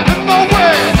get in my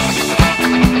way.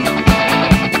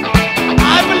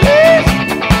 I believe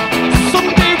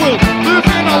someday we'll live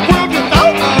in a world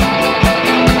without us.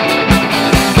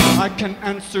 I can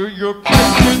answer your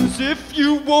questions if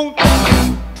you won't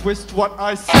twist what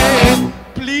I say.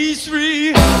 Please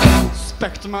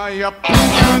respect my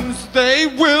opinions. They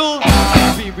will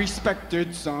be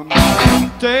respected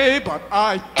someday, but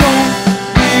I don't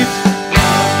need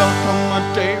love. There'll come a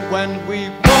day when we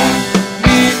won't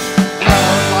need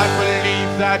love. I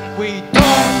believe that we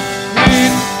don't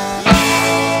need love.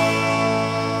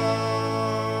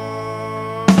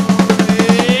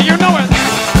 You know it.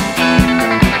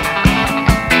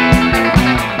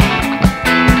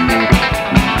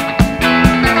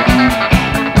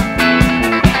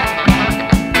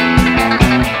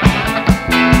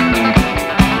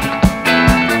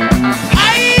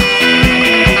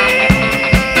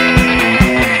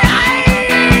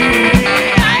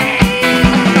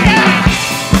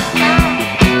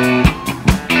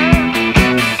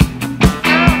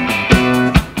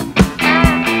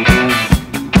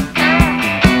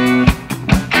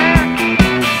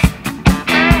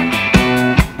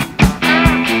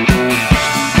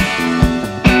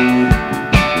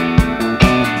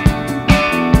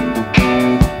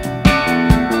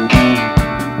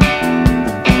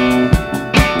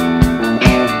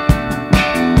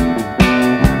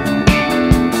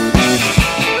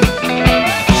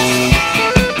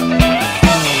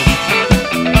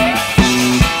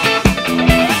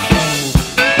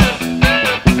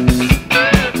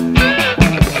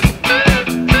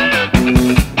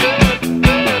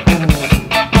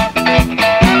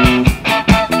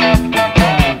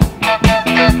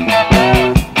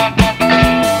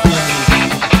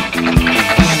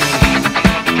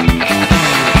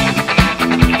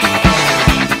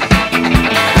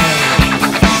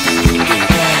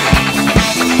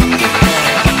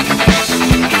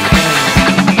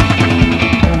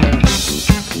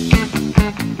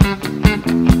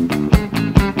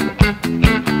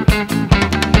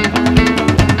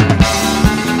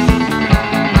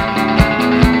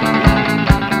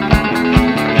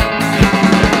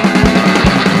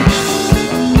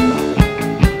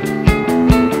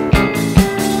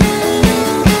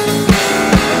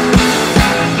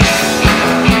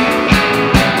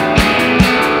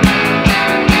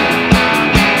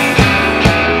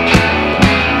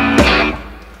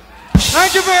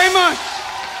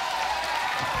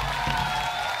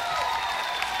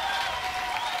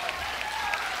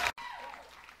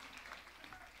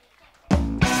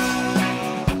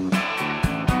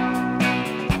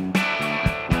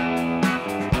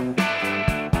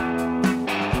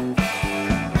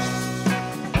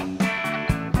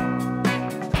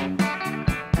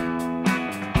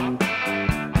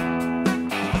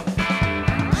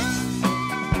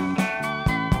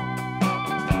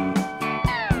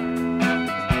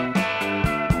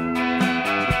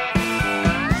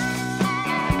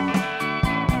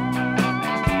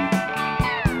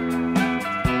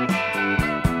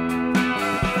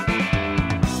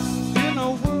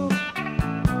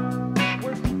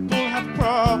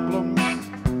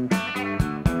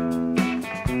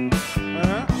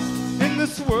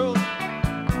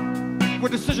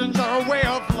 decisions are a way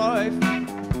of life.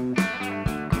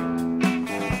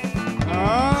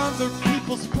 Other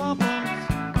people's problems,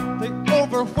 they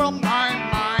overwhelm my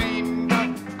mind.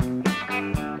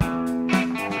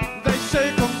 They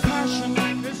say compassion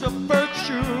is a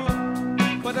virtue,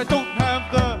 but I don't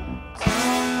have the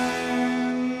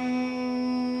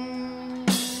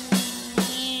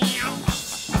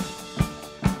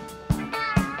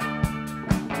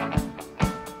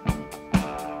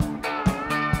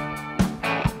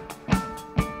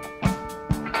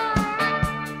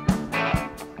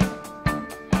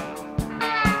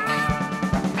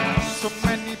so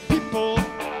many people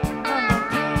and their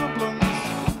problems.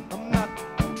 I'm not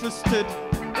interested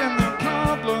in their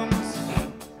problems.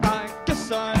 I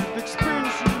guess I've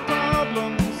experienced some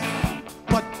problems,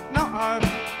 but now I've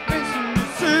made some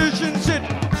decisions. It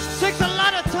takes a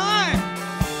lot of time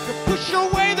to push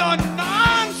away the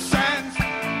nonsense.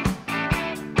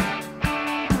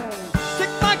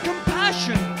 Take my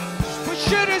compassion,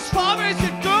 push it as far as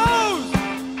it goes.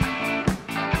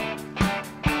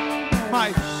 My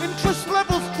interest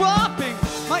level's dropping.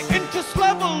 My interest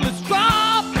level is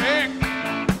dropping.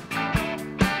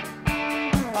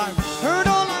 I've heard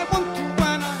all I want to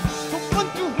and I don't want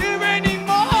to hear anymore.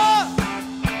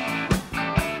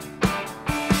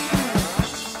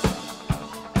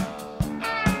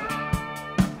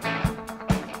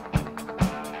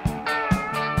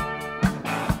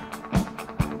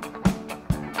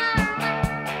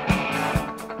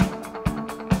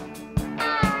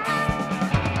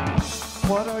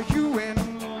 What are you in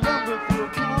love with your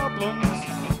problems?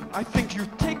 I think you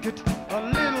take it a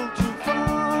little too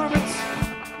far. It's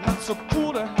not so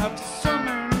cool to have so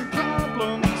many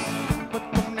problems, but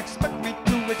don't expect me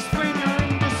to explain your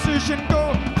indecision.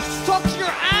 Go talk to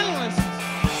your analysts.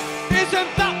 Isn't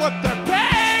that what they're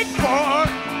paid for?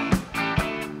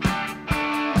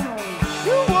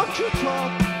 You walk your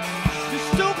talk. You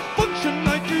still function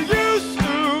like you used to.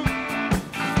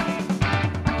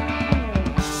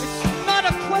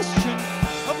 Question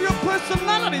of your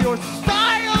personality or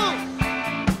style.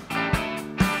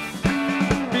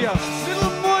 Be a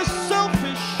little more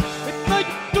selfish. It might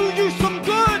do you some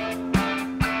good.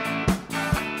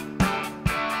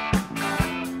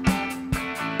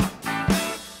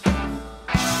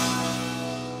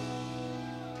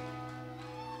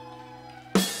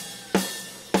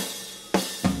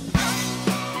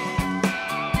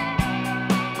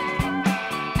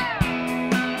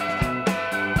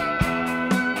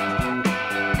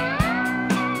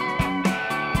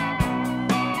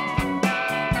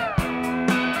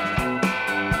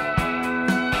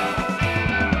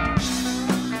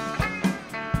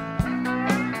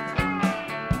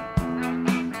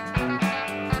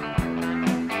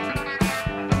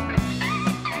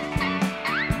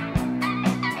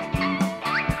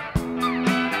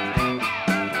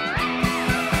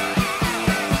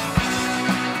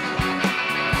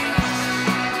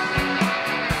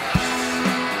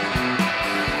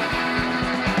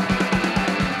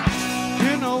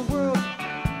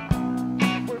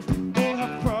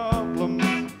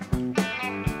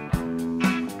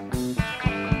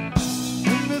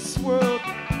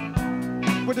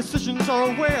 Where decisions are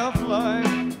a way of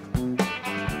life.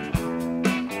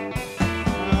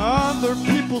 Other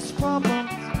people's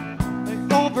problems, they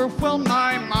overwhelm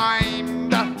my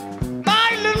mind. My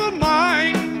little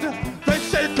mind. They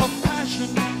say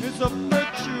compassion is a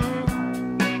virtue,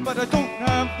 but I don't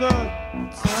have the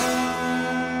time.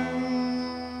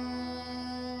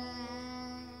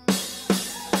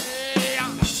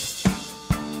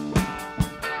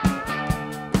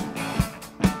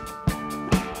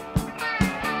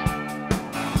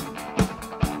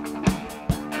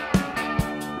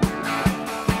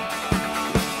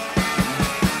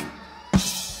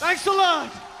 Thanks a lot.